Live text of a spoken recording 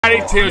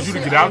Somebody tells you to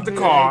get out of the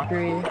car,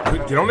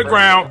 get on the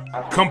ground,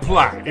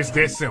 comply. It's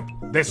that simple.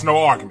 There's no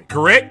argument,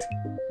 correct?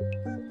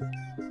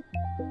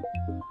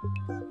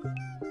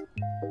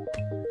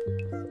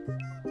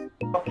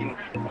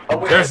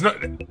 There's no.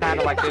 Kind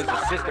of like there's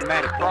a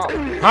systematic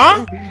problem.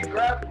 Huh? She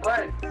grabs the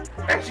button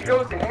and she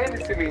goes to hand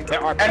it to me.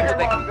 There are people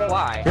that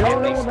comply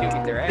and they still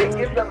get their ass.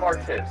 They give them more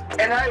tips.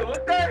 And I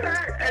looked at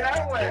her and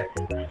I went,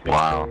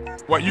 wow.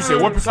 What you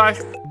said? What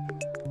precise?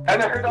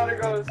 And then her daughter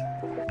goes,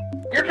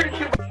 "You're pretty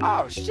cute."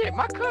 Oh shit,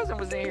 my cousin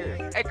was in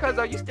here. Hey cuz,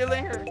 are you still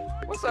in here?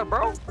 What's up,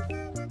 bro?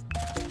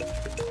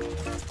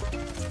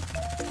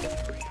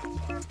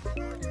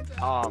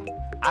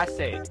 I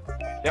said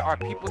there are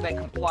people that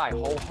comply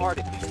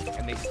wholeheartedly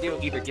and they still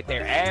either get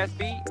their ass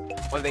beat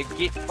or they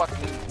get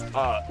fucking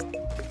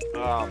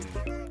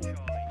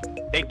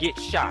they get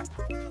shot.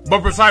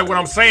 But precise, what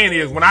I'm saying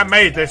is, when I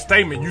made that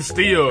statement, you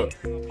still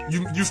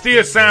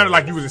sounded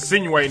like you was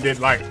insinuating that,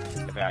 like,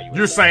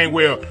 you're saying,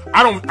 well,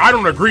 I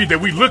don't agree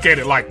that we look at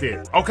it like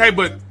that. Okay,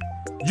 but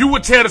you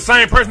would tell the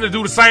same person to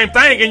do the same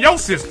thing in your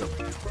system.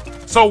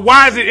 So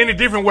why is it any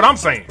different what I'm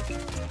saying?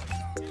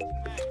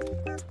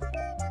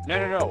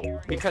 No.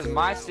 Because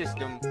my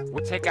system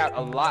would take out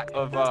a lot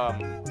of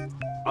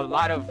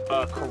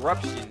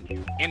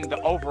corruption in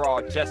the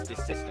overall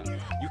justice system.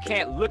 You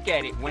can't look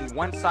at it when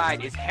one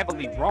side is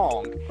heavily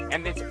wrong,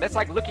 and that's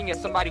like looking at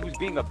somebody who's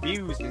being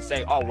abused and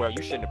say, "Oh well,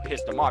 you shouldn't have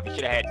pissed him off. You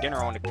should have had dinner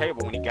on the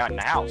table when he got in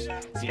the house."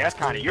 See, that's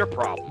kind of your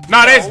problem.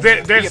 No, that's a bad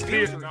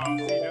example.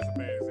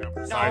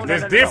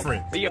 That's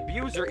different. The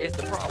abuser is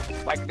the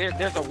problem. Like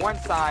there's one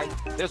side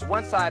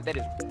that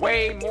is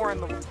way more in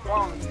the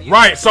wrong.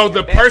 Right, so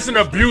the person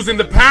abusing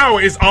the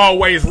power is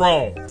always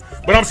wrong.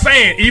 But I'm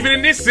saying, even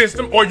in this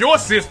system or your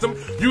system,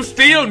 you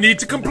still need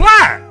to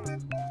comply.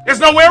 There's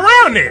no way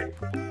around it.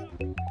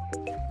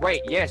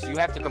 Wait, yes, you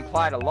have to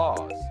comply to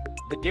laws.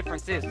 The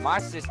difference is my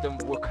system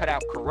will cut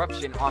out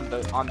corruption on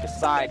the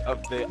side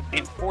of the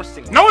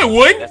enforcing. No, it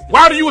wouldn't.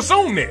 Why do you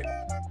assume that?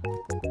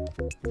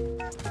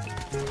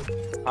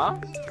 Huh?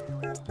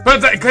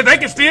 Because they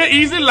can still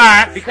easily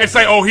lie and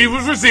say, "Oh, he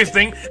was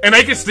resisting," and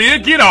they can still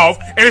get off,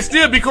 and it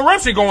still be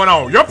corruption going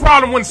on. Your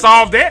problem wouldn't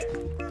solve that.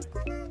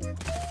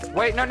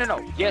 Wait, no.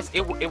 Yes,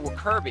 it will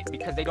curb it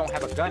because they don't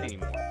have a gun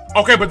anymore.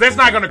 Okay, but that's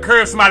not going to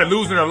curb somebody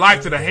losing their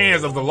life to the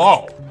hands of the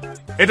law.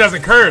 It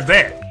doesn't curb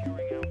that.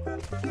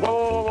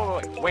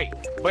 Wait.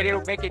 But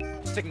it'll make it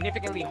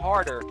significantly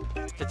harder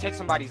to take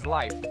somebody's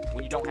life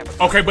when you don't have a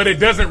gun. Okay, but it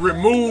doesn't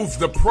remove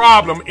the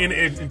problem in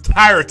its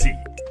entirety.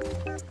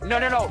 No.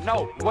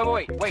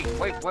 Wait.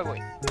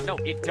 No,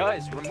 it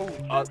does remove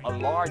a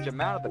large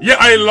amount of the. Yeah,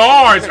 a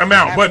large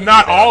amount, but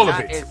not all of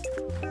it.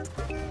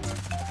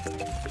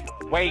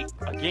 Wait,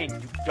 again,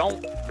 you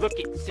don't look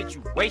at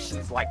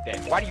situations like that.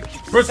 Why do you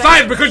keep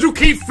Precise, because you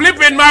keep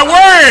flipping my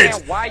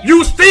words.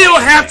 You still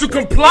have to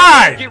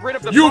comply.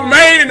 You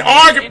made an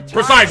argument.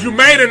 Precise, you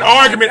made an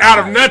argument out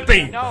of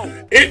nothing.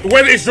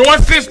 Whether it's your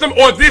system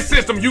or this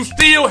system, you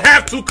still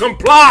have to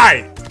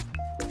comply.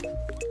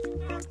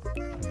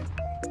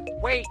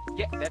 Wait,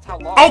 yeah, that's how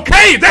law.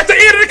 Okay, that's the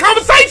end of the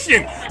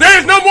conversation.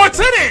 There's no more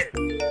to that.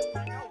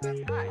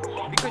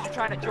 Because you're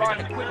trying to draw an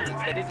equivalence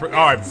that isn't.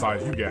 All right,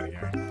 Precise, you got it,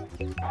 yeah.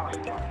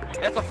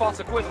 That's a false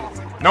equivalence.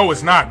 No,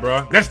 it's not,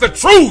 bro. That's the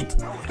truth.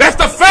 That's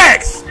the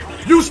facts.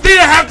 You still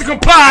have to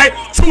comply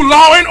to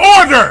law and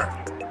order.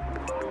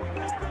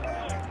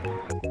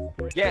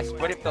 Yes,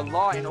 but if the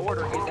law and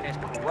order isn't as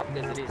corrupt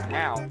as it is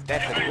now,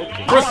 that's a good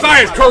thing.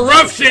 Precise.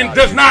 Corruption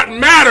does not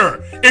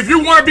matter. If you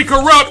want to be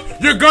corrupt,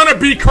 you're gonna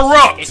be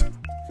corrupt.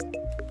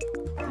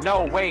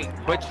 No, wait,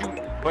 but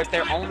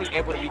they're only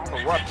able to be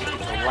corrupt if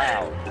it's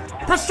allowed.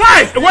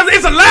 Precise. Whether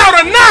it's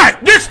allowed or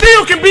not, they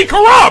still can be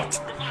corrupt.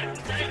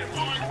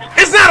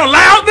 It's not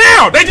allowed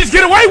now. They just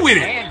get away with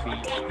it. Can be,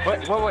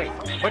 but wait.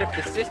 But if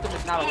the system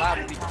is not allowed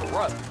to be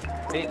corrupt,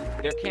 then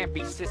there can't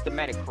be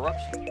systematic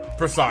corruption.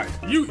 Precise.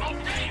 You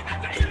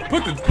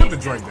put the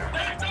drink down.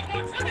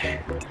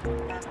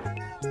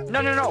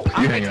 No.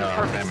 I'm making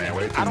perfect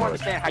sense. I don't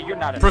understand how you're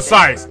not.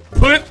 Precise.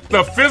 Put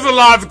the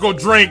physiological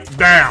drink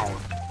down,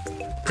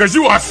 cause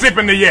you are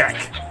sipping the yak.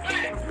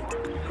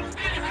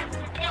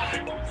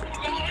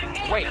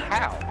 Wait,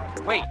 how?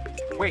 Wait.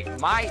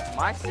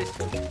 My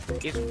system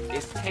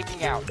is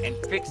taking out and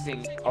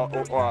fixing,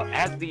 or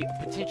has the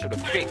potential to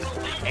fix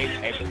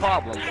a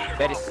problem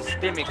that is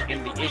systemic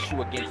in the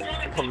issue against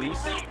police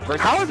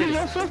versus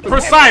citizens.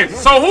 Precise.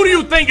 So who do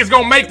you think is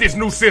gonna make this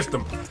new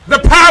system? The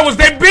powers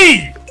that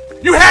be.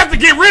 You have to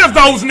get rid of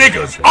those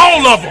niggas,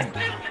 all of them.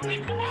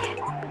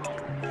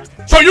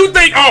 So you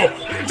think,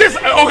 just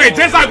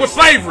like with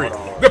slavery,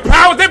 the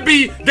powers that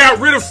be got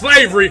rid of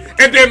slavery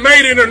and then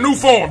made it in a new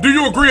form. Do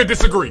you agree or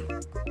disagree?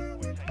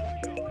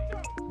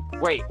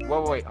 Wait,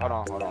 hold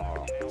on.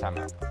 Time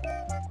out.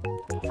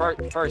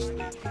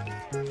 Firstly,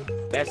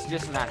 that's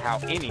just not how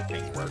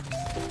anything works.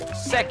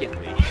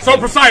 Secondly, so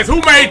Precise, who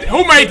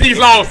made these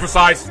laws,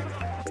 Precise?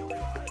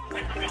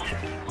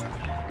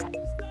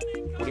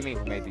 What do you mean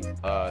who made these?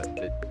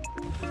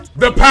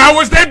 The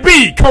powers that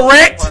be,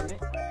 correct?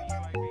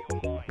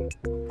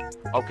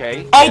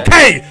 Okay.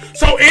 Okay,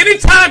 so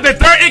anytime that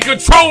they're in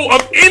control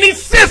of any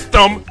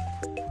system,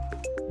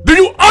 do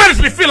you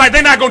honestly feel like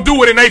they're not gonna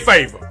do it in their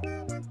favor?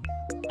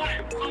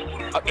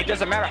 It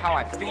doesn't matter how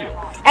I feel.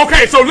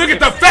 Okay, so look at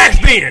the facts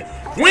then.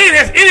 When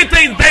has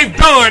anything they've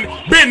done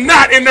been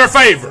not in their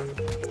favor?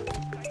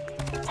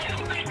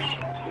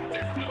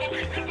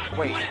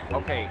 Wait,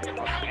 okay.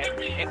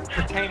 And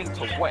pertaining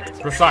to what?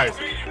 Precise.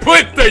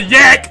 Put the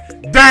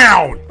yak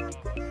down.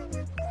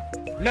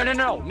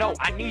 No.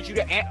 I need you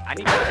to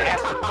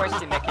ask a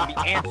question that can be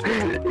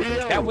answered.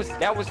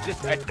 That was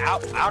just an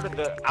out of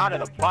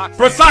the box.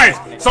 Precise.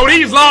 So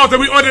these laws that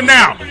we under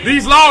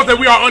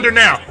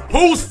now,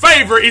 whose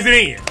favor is it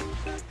in?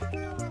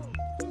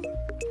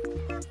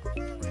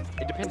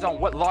 It depends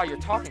on what law you're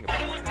talking about.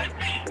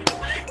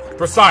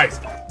 Precise.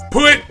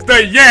 Put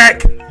the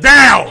yak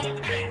down.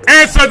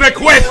 Answer the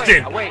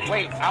question. Wait.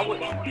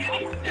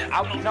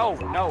 No.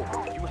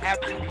 You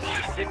have to be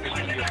specific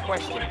in your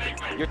question.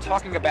 You're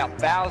talking about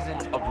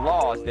thousands of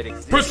laws that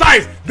exist.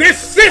 Precise. This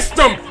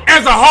system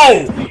as a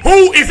whole,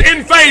 who is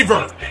in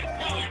favor?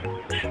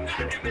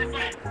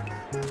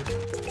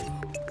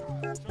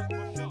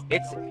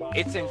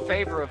 It's in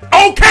favor of.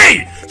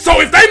 Okay.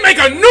 So if they make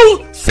a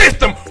new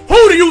system,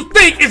 who do you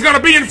think is going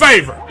to be in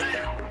favor?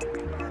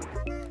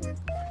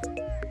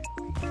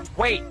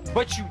 Wait,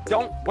 but you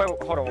don't. Wait,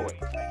 hold on.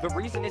 The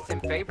reason it's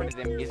in favor to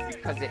them is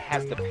because it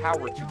has the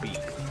power to be.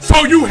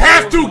 So you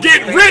have to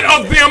get rid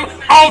of them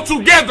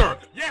altogether.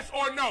 Yes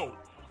or no?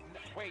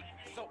 Wait,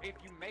 so if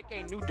you make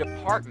a new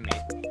department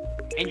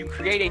and you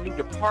create a new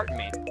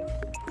department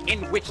in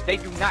which they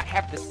do not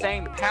have the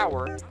same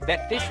power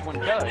that this one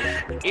does,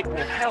 it will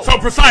help. So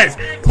Precise,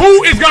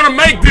 who is going to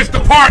make this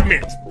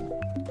department?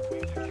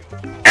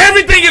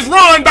 Everything is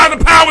run by the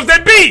powers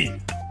that be.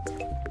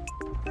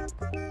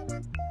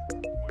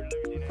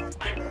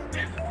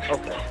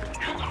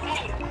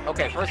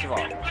 Okay, first of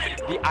all,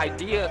 the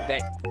idea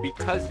that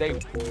because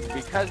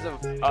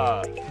of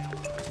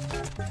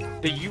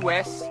the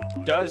US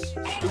does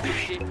stupid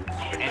shit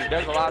and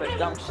does a lot of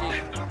dumb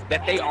shit,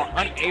 that they are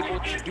unable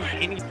to do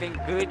anything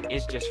good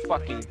is just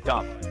fucking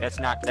dumb. That's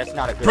not a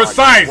good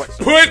Precise.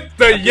 Put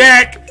the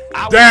yak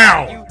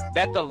down.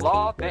 That the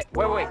law that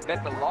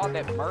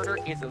murder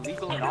is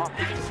illegal in all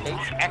 50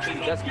 states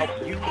actually does help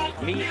you,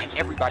 me, and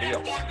everybody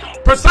else.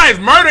 Precise.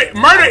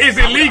 Murder is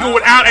illegal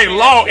without a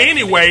law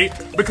anyway,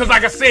 because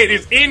like I said,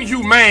 it's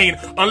inhumane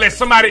unless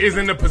somebody is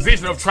in the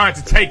position of trying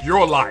to take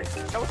your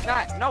life. No, it's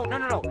not.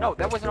 No.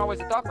 That wasn't always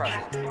the thought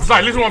process.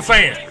 Precise. Listen to what I'm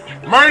saying.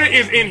 Murder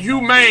is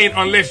inhumane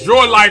unless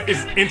your life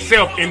is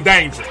itself in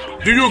danger.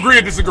 Do you agree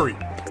or disagree?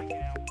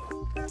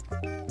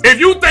 If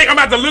you think I'm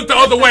about to look the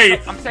other way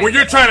when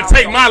you're trying to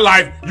take my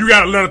life, you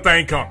got another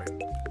thing coming.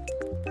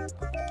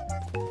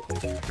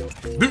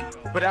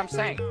 But I'm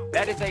saying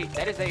that is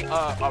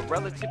a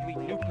relatively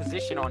new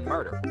position on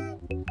murder.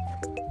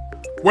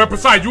 Well,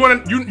 Precise,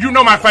 you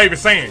know my favorite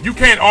saying. You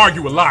can't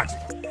argue with logic.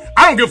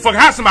 I don't give a fuck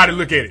how somebody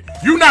look at it.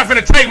 You not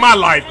finna take my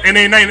life and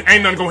ain't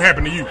nothing gonna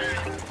happen to you.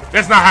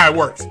 That's not how it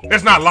works.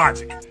 That's not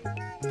logic.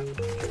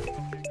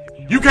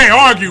 You can't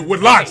argue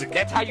with logic.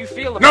 That's how you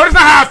feel about No, that's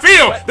not how I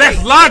feel.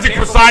 That's logic,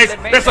 Precise.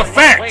 That's a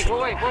fact. Wait.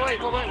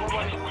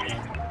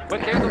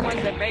 But they're the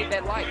ones that made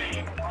that life.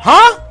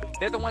 Huh?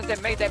 They're the ones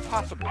that made that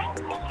possible.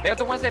 They're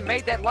the ones that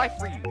made that life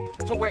for you.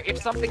 So where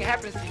if something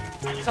happens to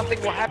you, something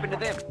will happen to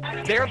them.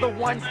 They're the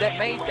ones that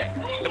made that.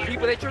 The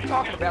people that you're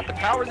talking about, the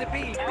powers that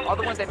be, are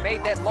the ones that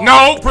made that law.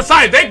 No,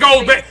 Precise. That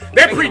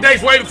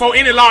predates way before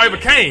any law ever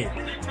came.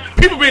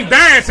 People been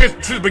dying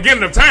since the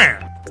beginning of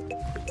time.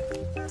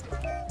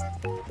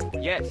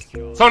 Yes.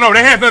 So no,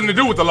 that has nothing to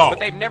do with the law. But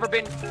they've never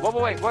been.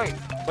 Wait.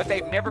 But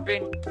they've never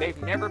been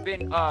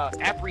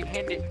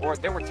apprehended, or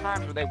there were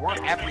times where they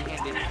weren't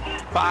apprehended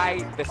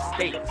by the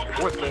state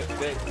or the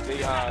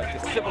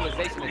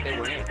civilization that they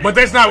were in. But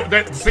that's not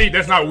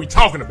what we're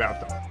talking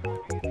about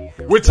though.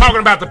 We're talking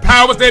about the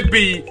powers that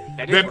be.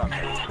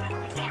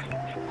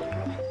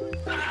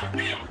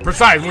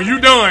 Precise. When you're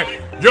done,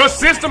 your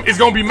system is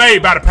gonna be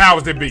made by the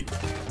powers that be.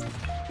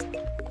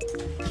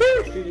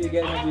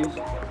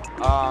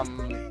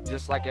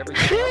 Just like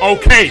everything else.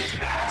 Okay,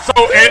 so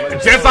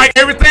just like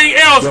everything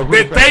else that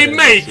they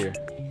make,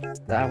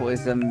 that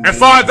was amazing. as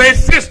far as their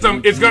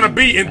system is gonna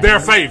be in their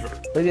favor.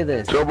 Look at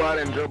this. Joe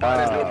Biden.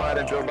 I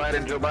love Joe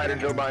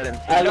Biden.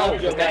 I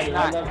love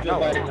Joe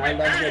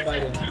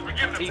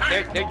Biden. See,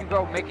 there you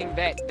go, making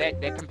that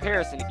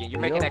comparison again. You're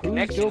making that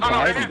connection. Joe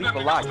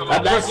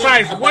Biden.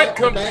 Precise. What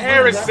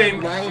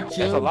comparison? That's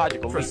a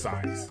logical.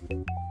 Precise.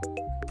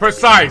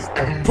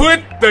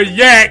 Put the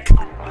yak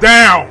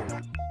down.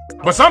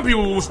 But some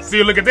people will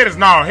still look at that as,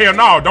 no, hell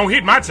no, don't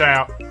hit my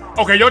child.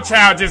 Okay, your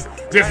child just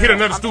hit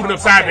another student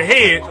upside the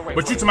head,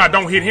 but you talking about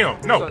don't hit him.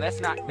 No. So that's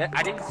not.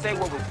 I didn't say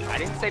what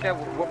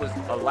was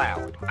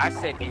allowed. I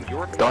said in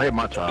your don't hit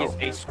my child.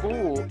 Is a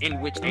school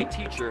in which a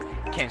teacher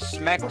can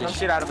smack the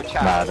shit out of a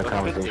child. Nah, the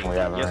conversation we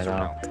having yes right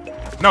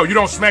now. No, you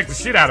don't smack the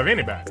shit out of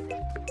anybody.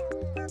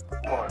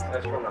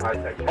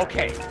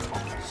 Okay,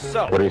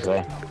 so What do you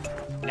say?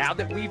 now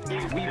that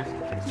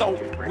so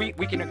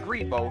we can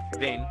agree both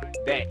then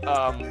that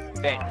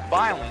that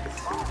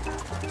violence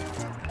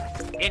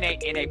in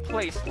a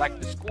place like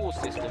the school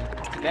system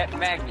to that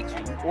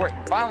magnitude, or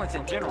violence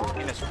in general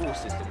in a school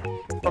system,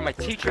 from a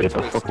teacher to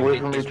a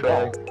student is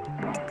wrong,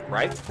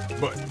 right?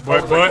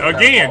 But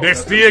again, that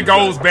still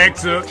goes back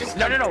to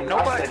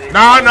nobody.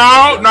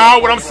 No.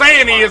 What I'm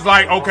saying is,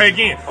 like, okay,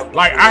 again,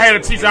 like I had a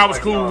teacher I was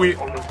cool with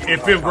in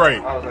 5th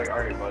grade.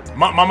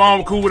 My mom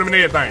was cool with him and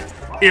everything.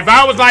 If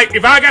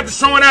I got to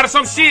showing out of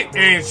some shit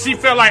and she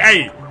felt like,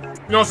 hey, you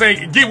know what I'm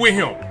saying, get with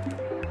him,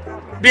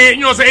 then,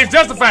 you know what I'm saying, it's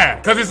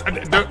justified. Because it's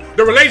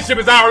the relationship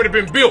has already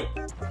been built.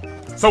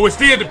 So it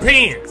still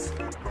depends.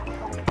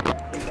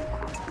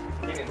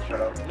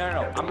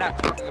 No, I'm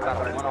not talking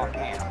about a one-off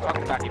hand. I'm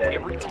talking about if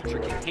every teacher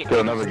can hit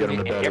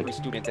every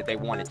student that they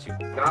wanted to.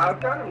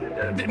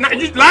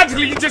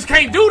 Logically, you just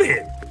can't do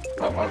that.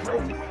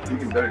 You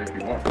can do it if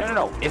you want.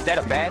 No. Is that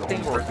a bad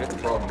thing or a good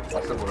thing?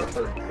 I said what I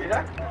said. You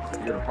got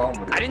a problem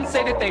with it. I didn't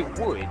say that they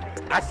would.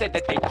 I said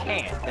that they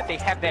can, that they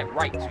have that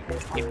right to.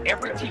 If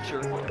every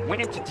teacher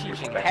went into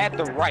teaching, had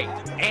the right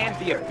and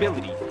the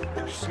ability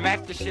to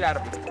smack the shit out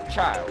of a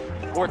child,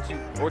 or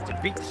to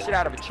beat the shit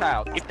out of a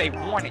child if they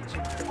wanted to,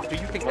 do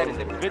you think that is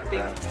a good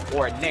thing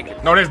or a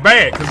negative? No, that's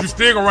bad, because you're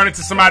still gonna run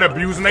into somebody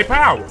abusing their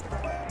power.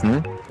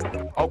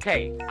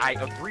 Okay, I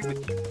agree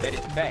with you that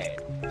it's bad.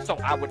 So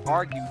I would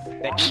argue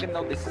that even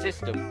though the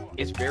system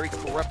is very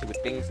corrupt with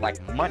things like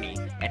money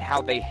and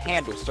how they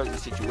handle certain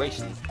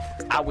situations,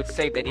 I would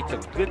say that it's a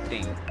good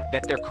thing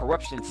that their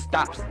corruption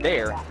stops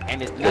there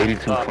and is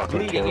not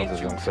bleeding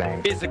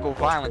into physical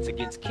violence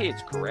against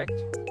kids, correct?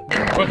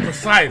 But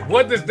precise,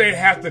 what does that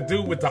have to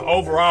do with the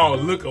overall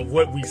look of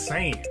what we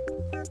saying?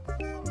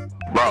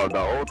 Bro, the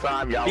whole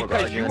time y'all was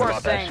arguing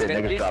about that shit,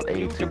 niggas dropped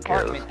 82 this new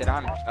department that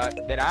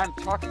I'm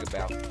talking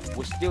about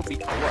will still be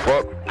corrupt.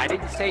 Well, I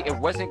didn't say it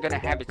wasn't going to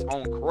have its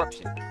own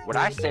corruption. What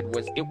I said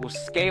was it will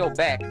scale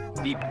back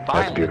the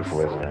violence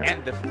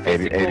and the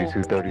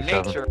physical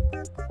nature.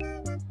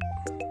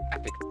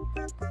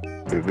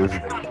 Dude,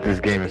 this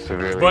game is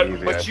severely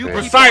easy.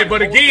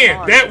 But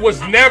again, that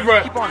was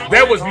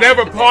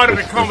never part of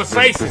the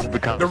conversation.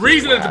 The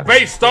reason the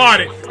debate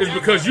started is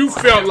because you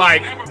felt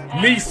like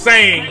me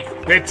saying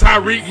that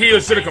Tyreek Hill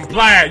should have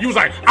complied. You was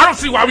like, I don't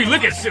see why we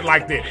look at shit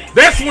like that.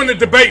 That's when the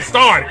debate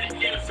started.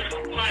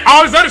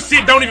 All this other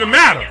shit don't even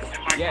matter.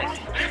 Yes.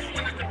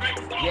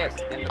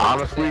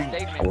 Honestly,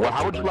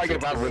 how would you like it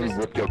if I really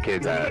whipped your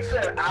kid's ass?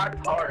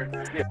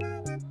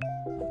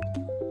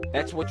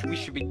 That's what we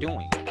should be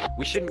doing.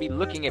 We shouldn't be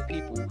looking at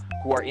people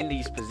who are in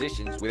these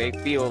positions where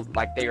they feel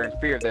like they are in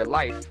fear of their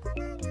life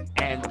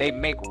and they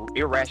make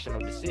irrational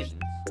decisions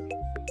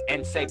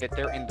and say that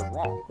they're in the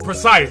wrong.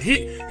 Precise.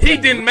 He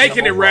didn't make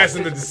an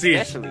irrational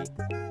decision.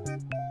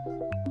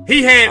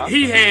 He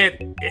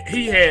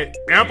had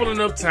ample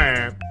enough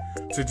time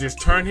to just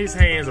turn his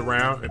hands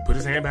around and put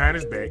his hand behind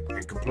his back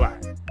and comply.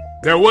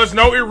 There was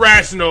no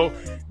irrational.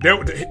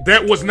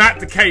 That was not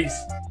the case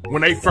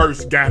when they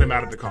first got him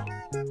out of the car.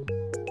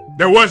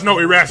 There was no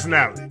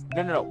irrationality.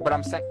 No. But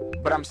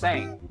I'm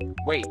saying,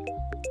 wait.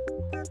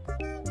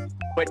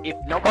 But if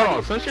nobody, hold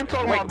on, since you're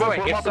talking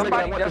about if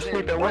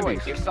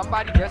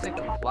somebody doesn't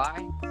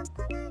comply,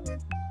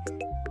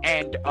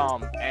 and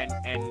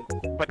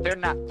but they're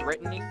not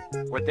threatening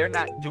or they're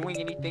not doing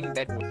anything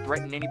that would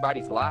threaten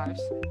anybody's lives,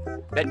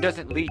 that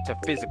doesn't lead to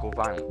physical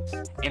violence.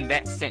 In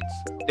that sense,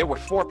 there were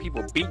 4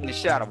 people beating the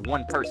shit out of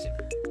one person.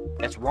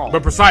 That's wrong.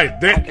 But precise,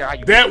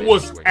 that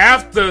was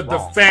after the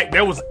fact.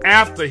 That was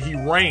after he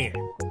ran.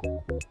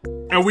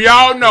 And we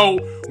all know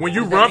when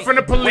you run from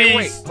the police,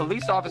 wait.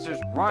 Police officers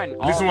run.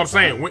 Listen, what I'm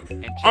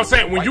saying. I'm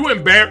saying when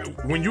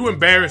you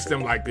embarrass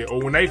them like that,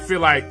 or when they feel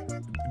like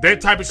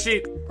that type of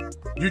shit,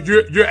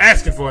 you're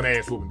asking for an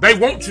ass whooping. They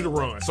want you to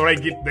run, so they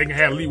can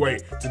have leeway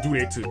to do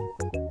that too.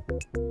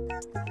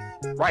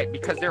 Right,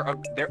 because they're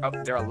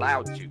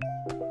allowed to.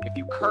 If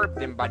you curb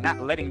them by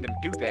not letting them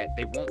do that,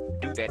 they won't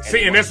do that.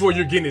 See, and that's where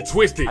you're getting it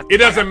twisted. It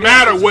doesn't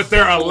matter what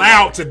they're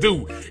allowed to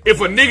do.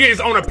 If a nigga is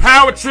on a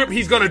power trip,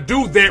 he's gonna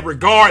do that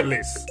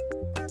regardless.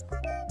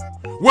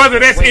 Whether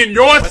that's in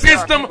your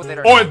system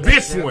or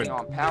this one.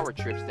 On power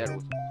trips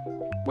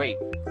wait.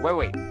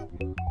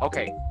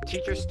 Okay,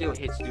 teachers still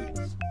hit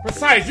students.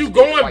 Besides, you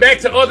going back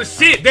to other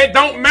shit that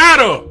don't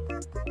matter.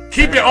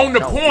 Keep it on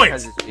the point.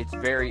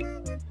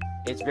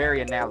 It's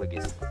very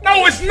analogous.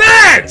 No, it's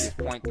not.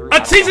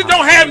 A teacher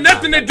don't have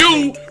nothing to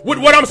do with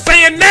what I'm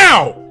saying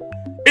now.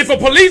 If a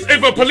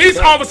police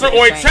officer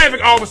or a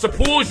traffic officer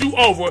pulls you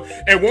over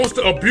and wants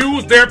to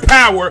abuse their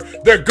power,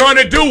 they're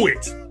gonna do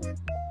it.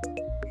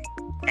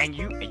 And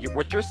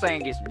what you're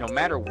saying is no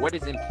matter what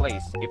is in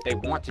place, if they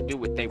want to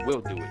do it, they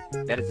will do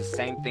it. That is the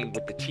same thing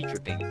with the teacher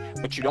thing.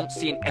 But you don't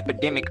see an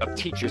epidemic of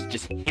teachers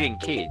just hitting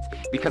kids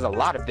because a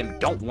lot of them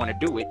don't want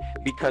to do it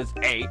because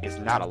A, it's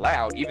not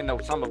allowed. Even though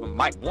some of them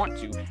might want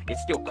to, it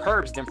still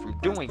curbs them from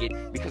doing it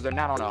because they're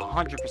not on a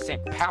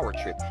 100% power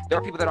trip. There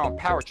are people that are on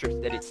power trips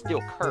that it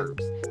still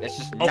curbs. That's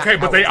just not okay,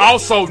 but they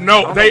also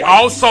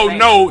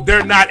know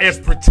they're not as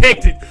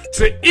protected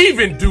to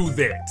even do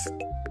that.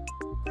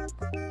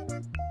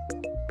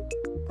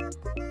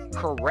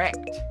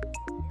 Correct.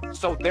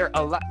 So they're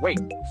wait,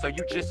 so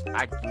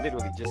I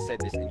literally just said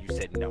this and you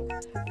said no.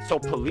 So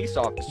police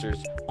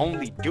officers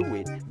only do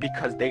it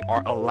because they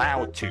are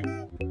allowed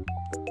to.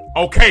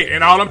 Okay,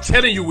 and all I'm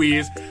telling you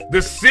is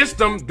the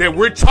system that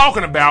we're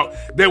talking about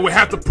that we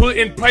have to put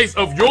in place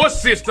of your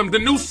system, the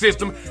new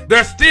system,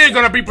 they're still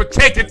gonna be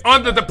protected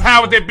under the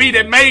power that be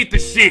that made the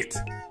shit.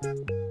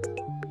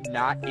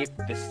 Not if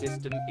the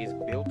system is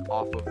built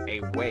off of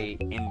a way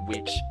in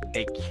which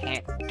they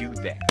can't do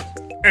that.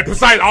 And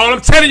besides, all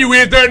I'm telling you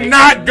is they're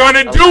not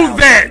gonna do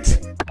that.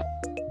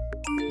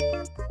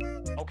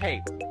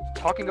 Okay,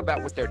 talking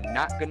about what they're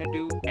not gonna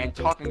do and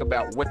talking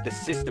about what the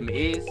system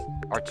is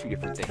are two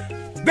different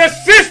things. The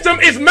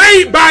system is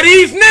made by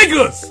these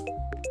niggas.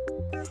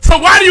 So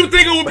why do you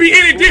think it would be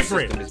any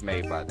different? The system is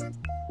made by them.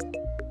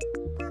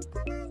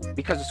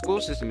 Because the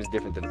school system is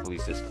different than the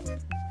police system.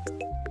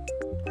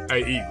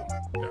 Hey, Eagle.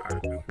 I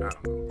don't know.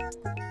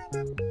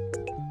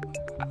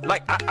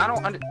 Like, I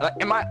don't like,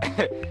 am I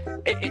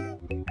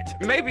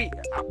maybe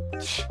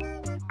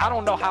I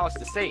don't know how else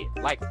to say it.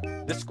 Like,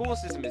 the school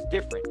system is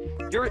different.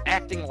 You're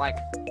acting like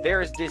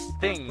there's this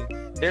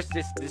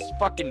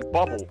fucking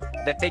bubble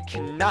that they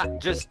cannot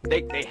just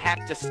they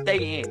have to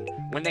stay in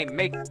when they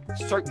make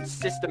certain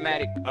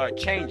systematic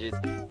changes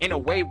in a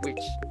way which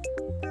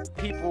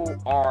people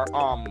are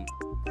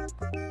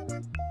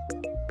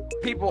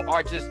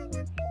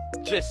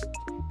just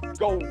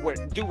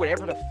do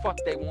whatever the fuck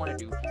they want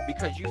to do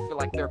because you feel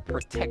like they're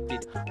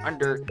protected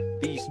under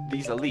these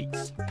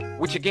elites,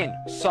 which again,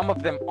 some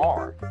of them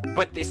are,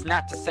 but it's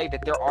not to say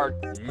that there are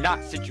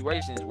not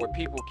situations where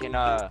people can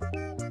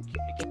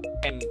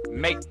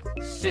make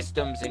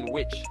systems in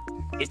which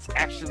it's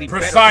actually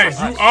precise.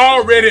 You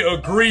already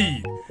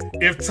agreed.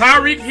 If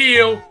Tyreek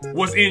Hill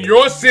was in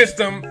your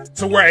system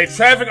to where a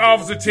traffic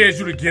officer tells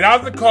you to get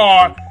out of the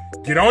car,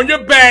 get on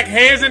your back,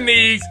 hands and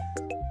knees,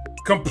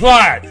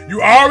 comply. You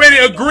already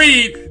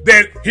agreed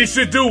that he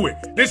should do it.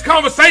 This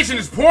conversation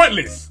is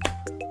pointless.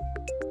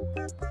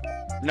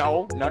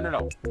 No.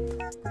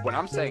 What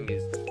I'm saying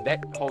is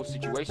that whole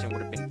situation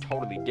would have been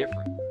totally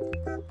different.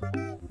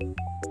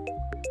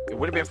 It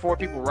would have been 4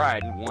 people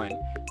riding, 1.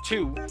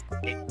 2,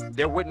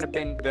 there wouldn't have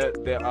been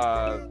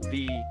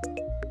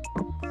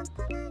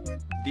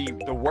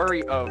the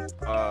worry of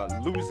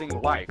losing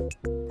life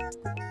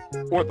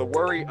or the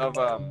worry of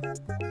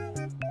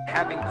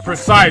having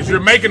precise. You're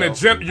making a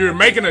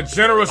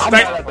general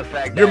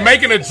statement. You're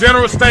making a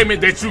general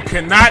statement that you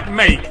cannot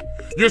make.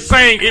 You're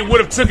saying it would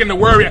have taken the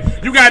worry.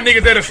 You got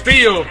niggas that are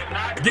still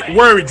get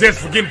worried just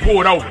for getting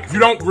pulled over. You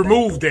don't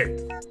remove that.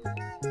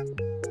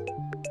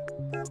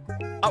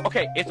 Oh,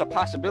 okay, it's a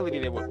possibility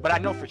they would, but I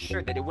know for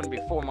sure that it wouldn't be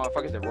 4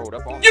 motherfuckers that rolled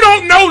up on me. You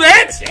don't know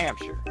that? Damn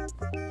sure.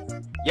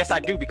 Yes, I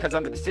do, because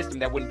under the system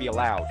that wouldn't be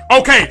allowed.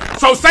 Okay,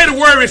 so say the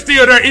worry is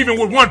still there even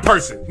with 1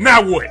 person.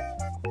 Now what?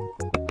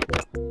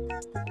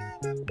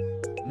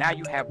 Now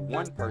you have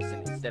 1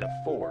 person instead of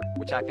 4,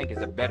 which I think is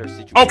a better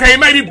situation. Okay, it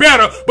may be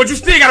better, but you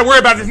still gotta worry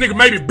about this nigga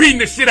maybe beating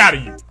the shit out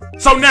of you.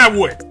 So now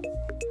what?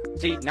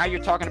 See, now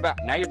you're talking about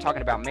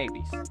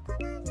maybes.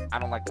 I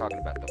don't like talking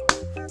about those.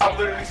 I'm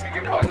literally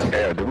speaking about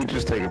yeah, did we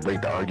just take a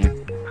break to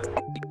argue?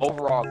 The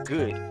overall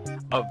good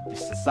of the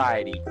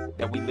society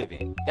that we live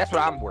in. That's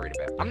what I'm worried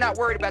about. I'm not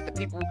worried about the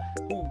people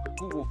who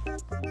will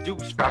do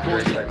bullshit.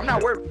 I'm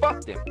not worried.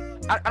 Fuck them.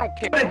 I don't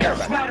care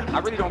about them. I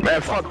really don't care.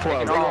 Man, fuck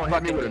club. They gonna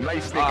hit me with a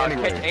nice stick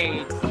anyway. Catch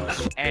AIDS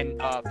and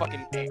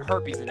fucking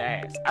herpes in the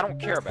ass. I don't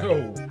care about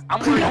them. I'm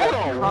worried Hold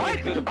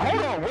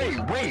on,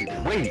 wait.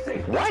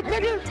 What,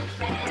 nigga?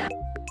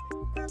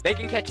 They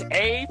can catch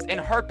AIDS and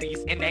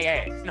herpes in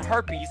their ass. And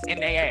herpes in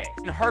their ass.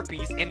 And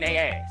herpes in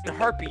their ass. And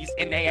herpes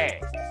in their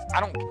ass.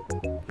 I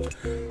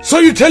don't. So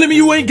you telling me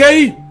you ain't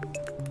gay?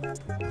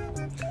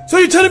 So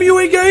you telling me you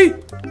ain't gay?